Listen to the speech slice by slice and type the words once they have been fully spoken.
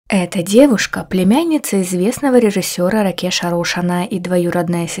Эта девушка – племянница известного режиссера Ракеша Рошана и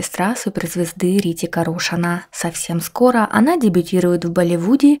двоюродная сестра суперзвезды Ритика Рошана. Совсем скоро она дебютирует в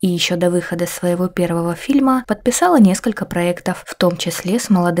Болливуде и еще до выхода своего первого фильма подписала несколько проектов, в том числе с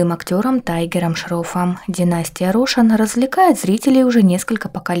молодым актером Тайгером Шроффом. Династия Рошан развлекает зрителей уже несколько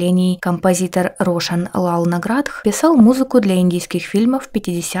поколений. Композитор Рошан Лал Наградх писал музыку для индийских фильмов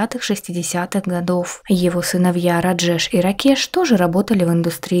 50-х-60-х годов. Его сыновья Раджеш и Ракеш тоже работали в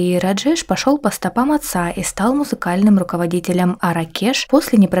индустрии. Раджеш пошел по стопам отца и стал музыкальным руководителем, а Ракеш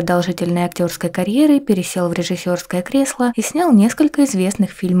после непродолжительной актерской карьеры пересел в режиссерское кресло и снял несколько известных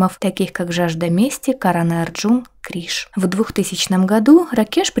фильмов, таких как «Жажда мести», «Каран и Арджун», «Криш». В 2000 году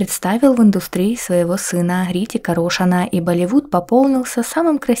Ракеш представил в индустрии своего сына Ритика Рошана, и Болливуд пополнился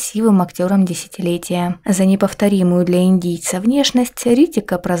самым красивым актером десятилетия. За неповторимую для индийца внешность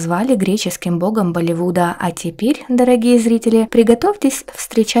Ритика прозвали греческим богом Болливуда, а теперь, дорогие зрители, приготовьтесь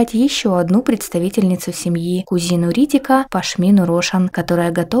встречать еще одну представительницу семьи, кузину Ритика, Пашмину Рошан, которая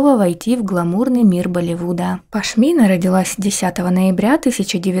готова войти в гламурный мир Болливуда. Пашмина родилась 10 ноября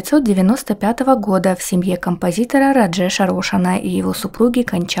 1995 года в семье композитора Раджеша Рошана и его супруги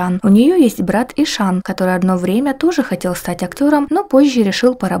Канчан. У нее есть брат Ишан, который одно время тоже хотел стать актером, но позже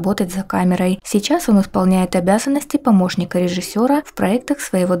решил поработать за камерой. Сейчас он исполняет обязанности помощника режиссера в проектах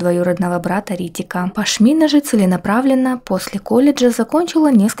своего двоюродного брата Ритика. Пашмина же целенаправленно после колледжа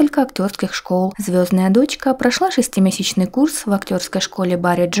закончила несколько актерских школ. Звездная дочка прошла 6-месячный курс в актерской школе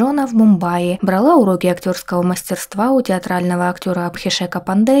Барри Джона в Мумбаи, брала уроки актерского мастерства у театрального актера Абхишека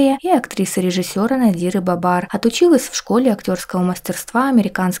Пандея и актрисы-режиссера Надиры Бабар. Отучилась в школе актерского мастерства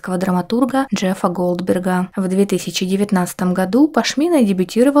американского драматурга Джеффа Голдберга. В 2019 году Пашмина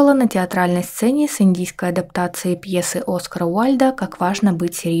дебютировала на театральной сцене с индийской адаптацией пьесы Оскара Уайльда «Как важно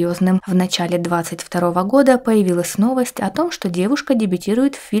быть серьезным». В начале 2022 года появилась новость о том, что девушка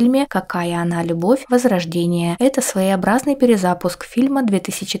дебютирует в фильме «Какая она любовь. Возрождение». Это своеобразный перезапуск фильма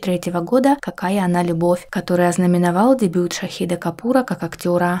 2003 года «Какая она любовь», который ознаменовал дебют Шахида Капура как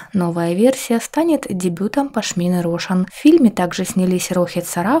актера. Новая версия станет дебютом Пашмины Рошан. В фильме также снялись Рохит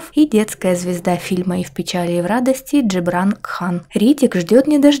Сараф и детская звезда фильма «И в печали, и в радости» Джибран Кхан. Ритик ждет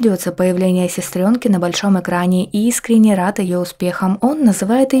не дождется появления сестренки на большом экране и искренне рад ее успехам. Он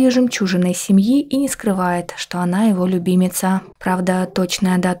называет ее жемчужиной семьи и не скрывает, что она его любимица. Правда,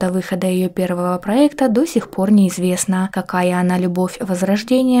 точная дата выхода ее первого проекта до сих пор неизвестна. «Какая она любовь.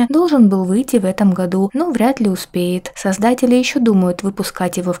 Возрождение» должен был выйти в этом году, но вряд ли успеет. Создатели еще думают,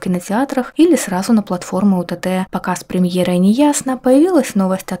 выпускать его в кинотеатрах или сразу на платформу ОТТ. Пока с премьерой не ясно, появилась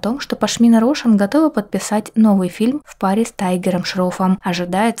новость о том, что Пашмина Рошан готова подписать новый фильм в паре с Тайгером Шроффом.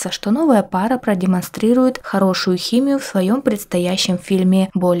 Ожидается, что новая пара продемонстрирует хорошую химию в своем предстоящем фильме.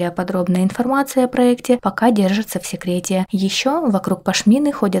 Более подробная информация о проекте пока держится в секрете. Еще вокруг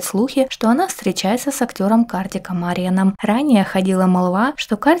Пашмины ходят слухи, что она встречается с актером Картиком Арьяном. Ранее ходила молва,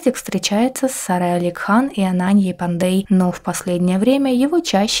 что Картик встречается с Сарой Али Кхан и Ананьей Пандей, но в последнее время его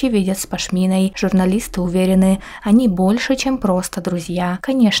чаще видят с Пашминой. Журналисты уверены, они больше, чем просто друзья.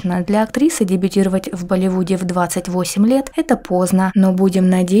 Конечно, для актрисы дебютировать в Болливуде в 28 лет – это поздно, но будем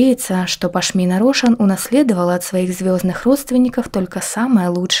надеяться, что Пашмина Рошан унаследовала от своих звездных родственников только самое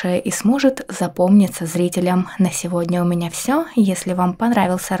лучшее и сможет запомниться зрителям. На сегодня у меня все. Если вам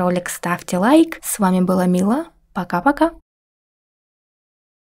понравился ролик, ставьте лайк. С вами была Мила. Пока-пока.